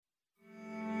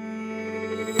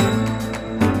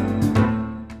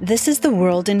This is The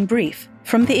World in Brief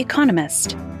from The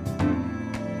Economist.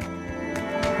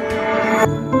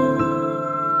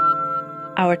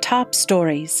 Our top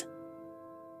stories.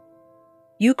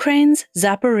 Ukraine's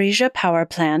Zaporizhia power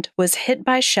plant was hit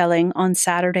by shelling on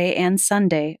Saturday and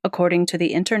Sunday, according to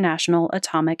the International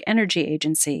Atomic Energy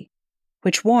Agency,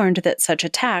 which warned that such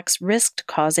attacks risked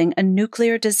causing a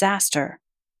nuclear disaster.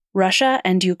 Russia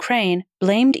and Ukraine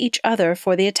blamed each other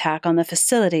for the attack on the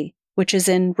facility, which is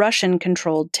in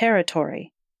Russian-controlled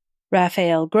territory.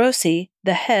 Rafael Grossi,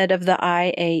 the head of the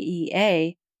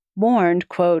IAEA, warned,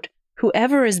 quote,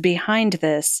 "Whoever is behind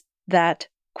this, that,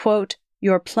 quote,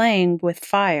 you're playing with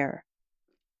fire."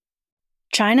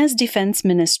 China's defense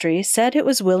ministry said it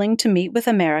was willing to meet with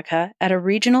America at a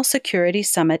regional security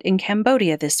summit in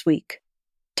Cambodia this week.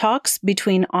 Talks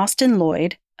between Austin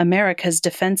Lloyd, America's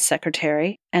defense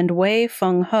secretary, and Wei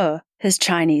Fenghe, his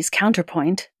Chinese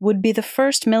counterpoint, would be the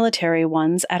first military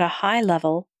ones at a high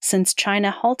level since China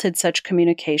halted such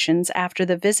communications after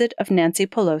the visit of Nancy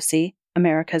Pelosi,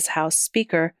 America's House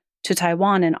Speaker, to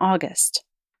Taiwan in August.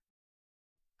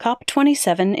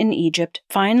 COP27 in Egypt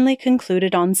finally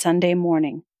concluded on Sunday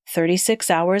morning,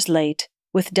 36 hours late,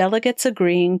 with delegates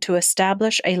agreeing to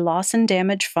establish a loss and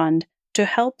damage fund to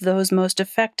help those most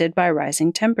affected by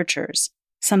rising temperatures,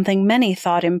 something many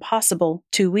thought impossible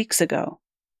 2 weeks ago.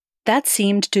 That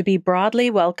seemed to be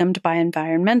broadly welcomed by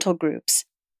environmental groups.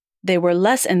 They were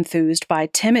less enthused by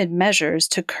timid measures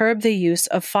to curb the use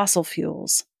of fossil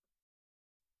fuels.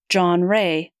 John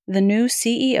Ray, the new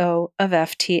CEO of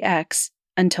FTX,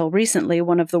 until recently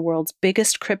one of the world's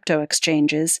biggest crypto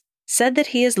exchanges, said that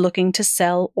he is looking to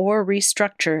sell or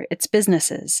restructure its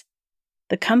businesses.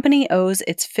 The company owes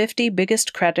its 50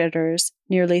 biggest creditors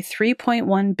nearly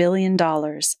 $3.1 billion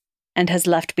and has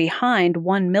left behind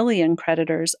 1 million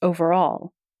creditors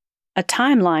overall. A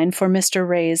timeline for Mr.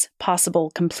 Ray's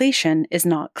possible completion is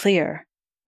not clear.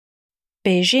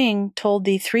 Beijing told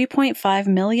the 3.5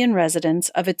 million residents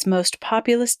of its most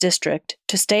populous district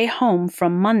to stay home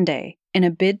from Monday in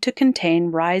a bid to contain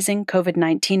rising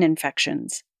COVID-19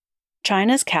 infections.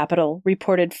 China's capital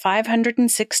reported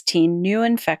 516 new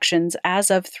infections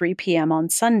as of 3 p.m. on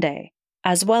Sunday,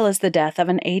 as well as the death of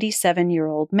an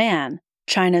 87-year-old man,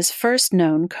 China's first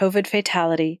known COVID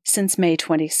fatality since May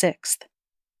 26th.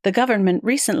 The government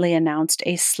recently announced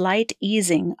a slight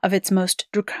easing of its most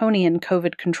draconian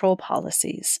COVID control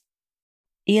policies.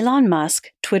 Elon Musk,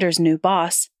 Twitter's new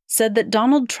boss, said that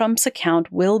Donald Trump's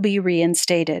account will be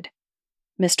reinstated.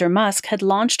 Mr. Musk had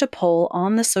launched a poll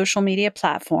on the social media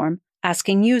platform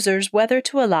asking users whether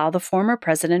to allow the former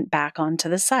president back onto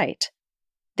the site.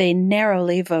 They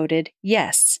narrowly voted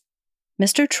yes.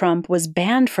 Mr. Trump was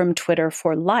banned from Twitter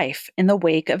for life in the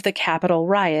wake of the Capitol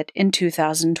riot in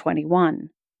 2021.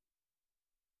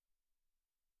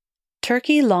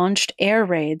 Turkey launched air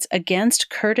raids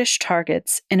against Kurdish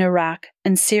targets in Iraq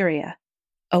and Syria.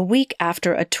 A week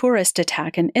after a tourist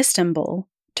attack in Istanbul,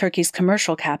 Turkey's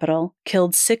commercial capital,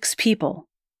 killed 6 people.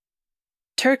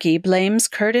 Turkey blames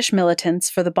Kurdish militants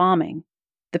for the bombing.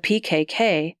 The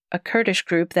PKK, a Kurdish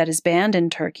group that is banned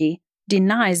in Turkey,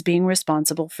 denies being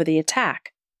responsible for the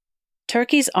attack.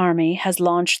 Turkey's army has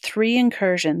launched 3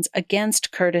 incursions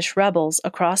against Kurdish rebels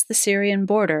across the Syrian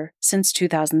border since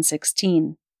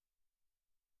 2016.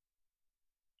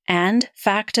 And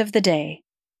fact of the day,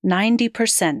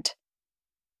 90%.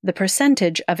 The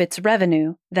percentage of its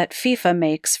revenue that FIFA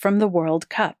makes from the World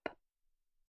Cup.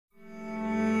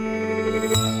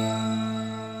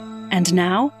 And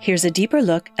now, here's a deeper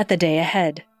look at the day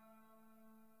ahead.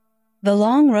 The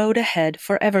long road ahead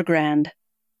for Evergrande.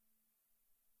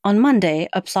 On Monday,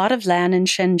 a plot of land in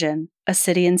Shenzhen, a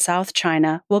city in South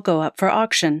China, will go up for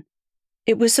auction.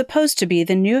 It was supposed to be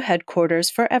the new headquarters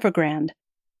for Evergrande,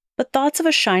 but thoughts of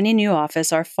a shiny new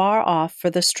office are far off for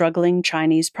the struggling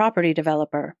Chinese property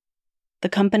developer. The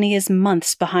company is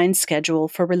months behind schedule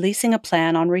for releasing a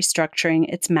plan on restructuring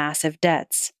its massive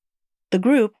debts. The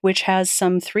group, which has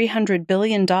some $300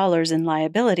 billion in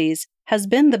liabilities, has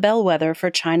been the bellwether for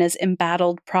China's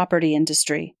embattled property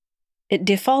industry. It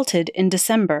defaulted in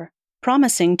December,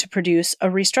 promising to produce a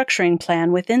restructuring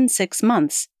plan within 6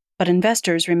 months, but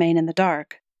investors remain in the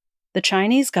dark. The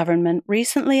Chinese government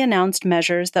recently announced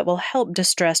measures that will help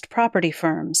distressed property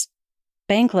firms.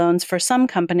 Bank loans for some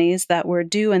companies that were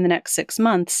due in the next 6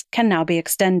 months can now be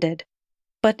extended.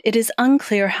 But it is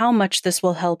unclear how much this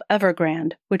will help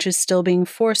Evergrande, which is still being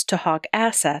forced to hawk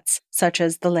assets, such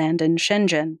as the land in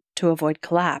Shenzhen, to avoid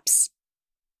collapse.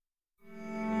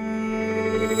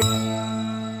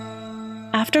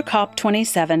 After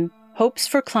COP27, hopes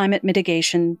for climate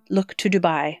mitigation look to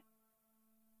Dubai.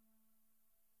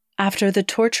 After the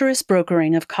torturous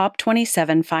brokering of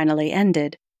COP27 finally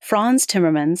ended, Frans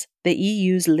Timmermans, the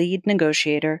EU's lead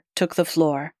negotiator, took the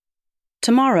floor.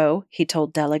 Tomorrow, he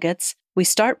told delegates, we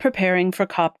start preparing for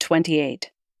COP28.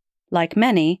 Like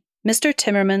many, Mr.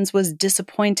 Timmermans was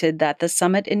disappointed that the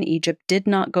summit in Egypt did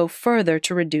not go further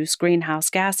to reduce greenhouse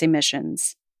gas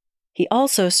emissions. He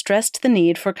also stressed the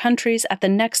need for countries at the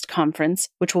next conference,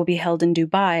 which will be held in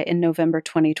Dubai in November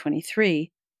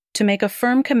 2023, to make a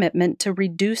firm commitment to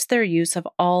reduce their use of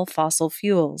all fossil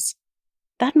fuels.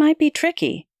 That might be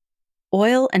tricky.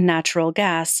 Oil and natural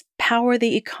gas power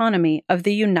the economy of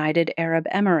the United Arab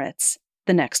Emirates,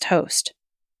 the next host.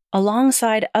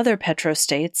 Alongside other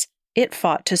petrostates, it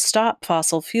fought to stop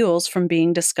fossil fuels from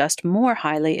being discussed more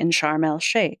highly in Sharm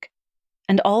el-Sheikh.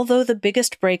 And although the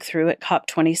biggest breakthrough at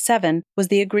COP27 was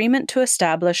the agreement to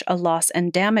establish a loss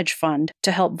and damage fund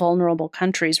to help vulnerable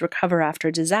countries recover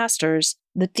after disasters,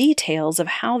 the details of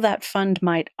how that fund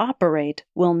might operate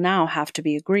will now have to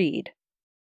be agreed.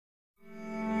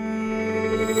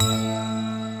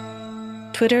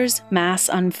 Twitter's mass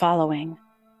unfollowing.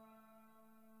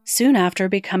 Soon after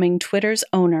becoming Twitter's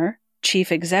owner,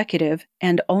 chief executive,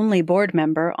 and only board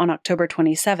member on October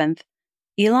 27th,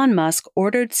 Elon Musk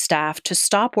ordered staff to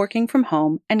stop working from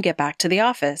home and get back to the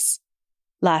office.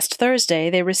 Last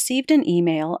Thursday, they received an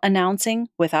email announcing,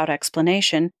 without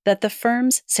explanation, that the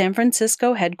firm's San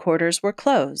Francisco headquarters were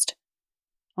closed.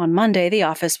 On Monday, the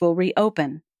office will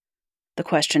reopen. The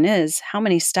question is, how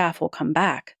many staff will come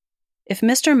back? If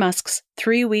Mr. Musk's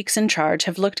 3 weeks in charge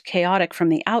have looked chaotic from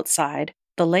the outside,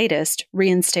 the latest,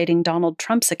 reinstating Donald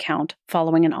Trump's account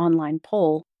following an online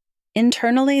poll,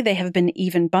 internally they have been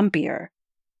even bumpier.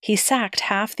 He sacked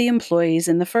half the employees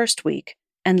in the first week,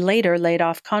 and later laid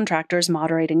off contractors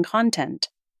moderating content.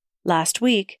 Last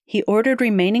week, he ordered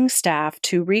remaining staff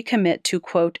to recommit to,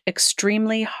 quote,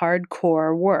 extremely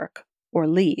hardcore work, or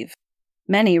leave.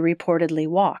 Many reportedly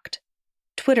walked.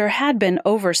 Twitter had been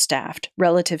overstaffed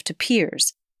relative to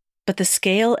peers, but the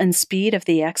scale and speed of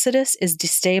the exodus is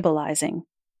destabilizing.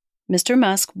 Mr.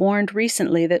 Musk warned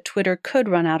recently that Twitter could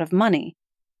run out of money.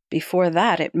 Before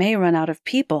that, it may run out of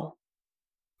people.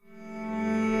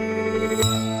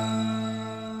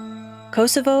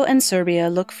 Kosovo and Serbia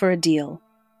look for a deal.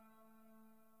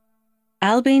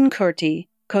 Albin Kurti,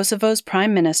 Kosovo's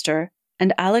prime minister,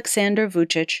 and Aleksandar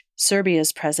Vučić,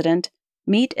 Serbia's president,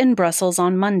 meet in Brussels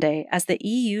on Monday as the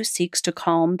EU seeks to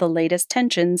calm the latest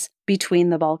tensions between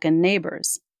the Balkan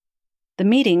neighbors. The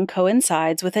meeting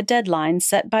coincides with a deadline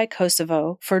set by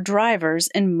Kosovo for drivers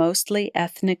in mostly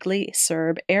ethnically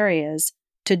Serb areas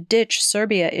to ditch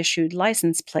Serbia-issued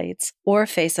license plates or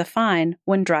face a fine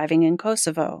when driving in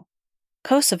Kosovo.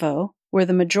 Kosovo, where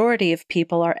the majority of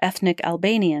people are ethnic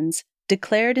Albanians,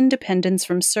 declared independence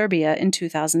from Serbia in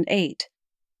 2008.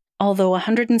 Although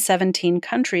 117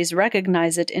 countries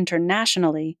recognize it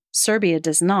internationally, Serbia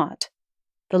does not.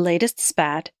 The latest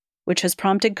spat, which has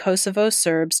prompted Kosovo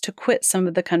Serbs to quit some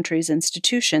of the country's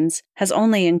institutions, has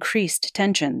only increased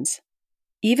tensions.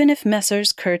 Even if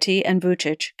Messrs. Kurti and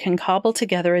Vučić can cobble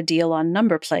together a deal on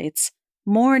number plates,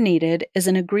 more needed is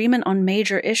an agreement on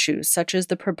major issues such as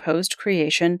the proposed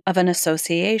creation of an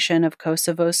association of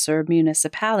Kosovo's Serb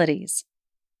municipalities.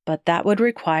 But that would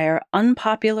require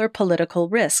unpopular political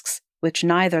risks, which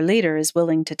neither leader is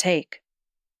willing to take.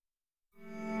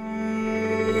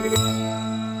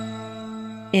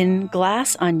 In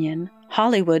Glass Onion,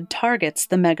 Hollywood targets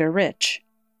the mega-rich.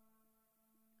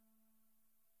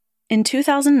 In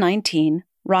 2019,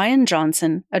 Rian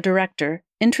Johnson, a director,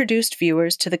 introduced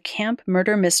viewers to the camp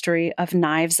murder mystery of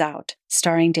Knives Out,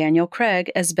 starring Daniel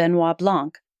Craig as Benoit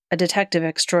Blanc, a detective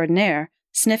extraordinaire,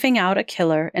 sniffing out a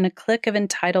killer in a clique of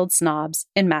entitled snobs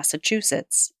in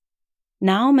Massachusetts.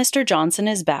 Now Mr. Johnson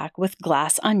is back with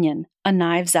Glass Onion, a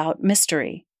Knives Out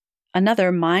mystery,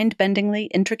 another mind-bendingly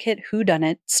intricate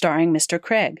whodunit starring Mr.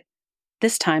 Craig,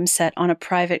 this time set on a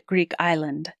private Greek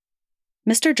island.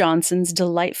 Mr. Johnson's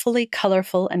delightfully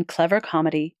colorful and clever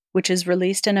comedy, which is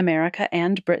released in America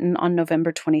and Britain on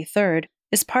November 23rd,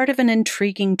 is part of an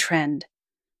intriguing trend.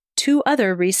 2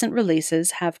 other recent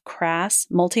releases have crass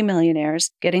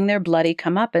multimillionaires getting their bloody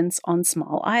comeuppance on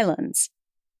small islands.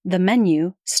 The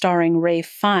Menu, starring Ralph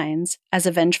Fiennes as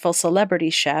a vengeful celebrity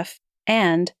chef,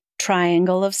 and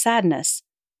Triangle of Sadness,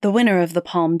 the winner of the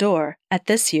Palme d'Or at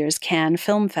this year's Cannes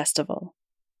Film Festival.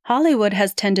 Hollywood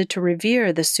has tended to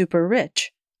revere the super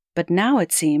rich, but now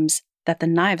it seems that the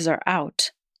knives are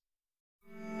out.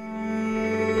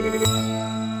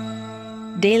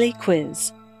 Daily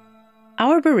Quiz.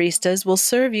 Our baristas will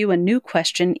serve you a new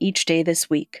question each day this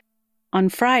week. On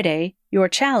Friday, your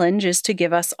challenge is to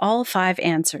give us all 5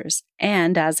 answers,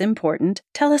 and, as important,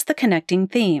 tell us the connecting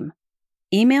theme.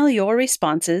 Email your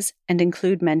responses and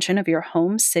include mention of your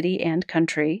home, city, and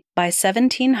country by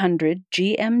 1700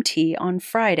 GMT on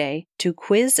Friday to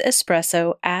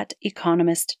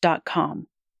quizespresso@economist.com.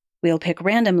 We'll pick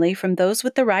randomly from those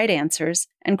with the right answers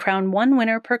and crown one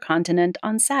winner per continent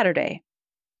on Saturday.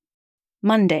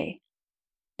 Monday.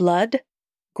 Blood,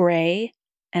 gray,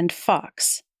 and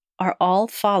fox are all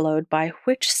followed by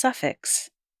which suffix?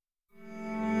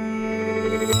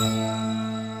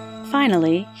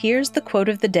 Finally, here's the quote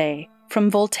of the day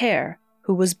from Voltaire,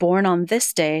 who was born on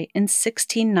this day in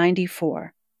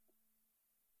 1694.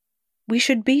 "We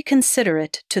should be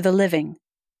considerate to the living.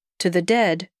 To the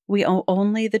dead, we owe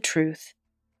only the truth."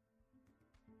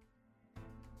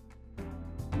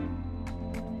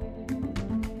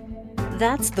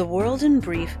 That's The World in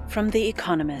Brief from The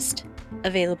Economist,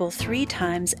 available 3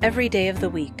 times every day of the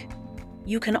week.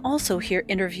 You can also hear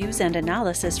interviews and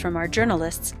analysis from our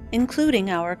journalists, including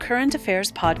our current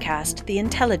affairs podcast, The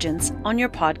Intelligence, on your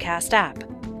podcast app.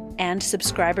 And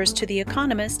subscribers to The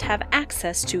Economist have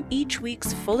access to each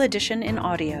week's full edition in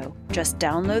audio. Just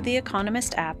download the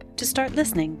Economist app to start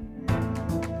listening.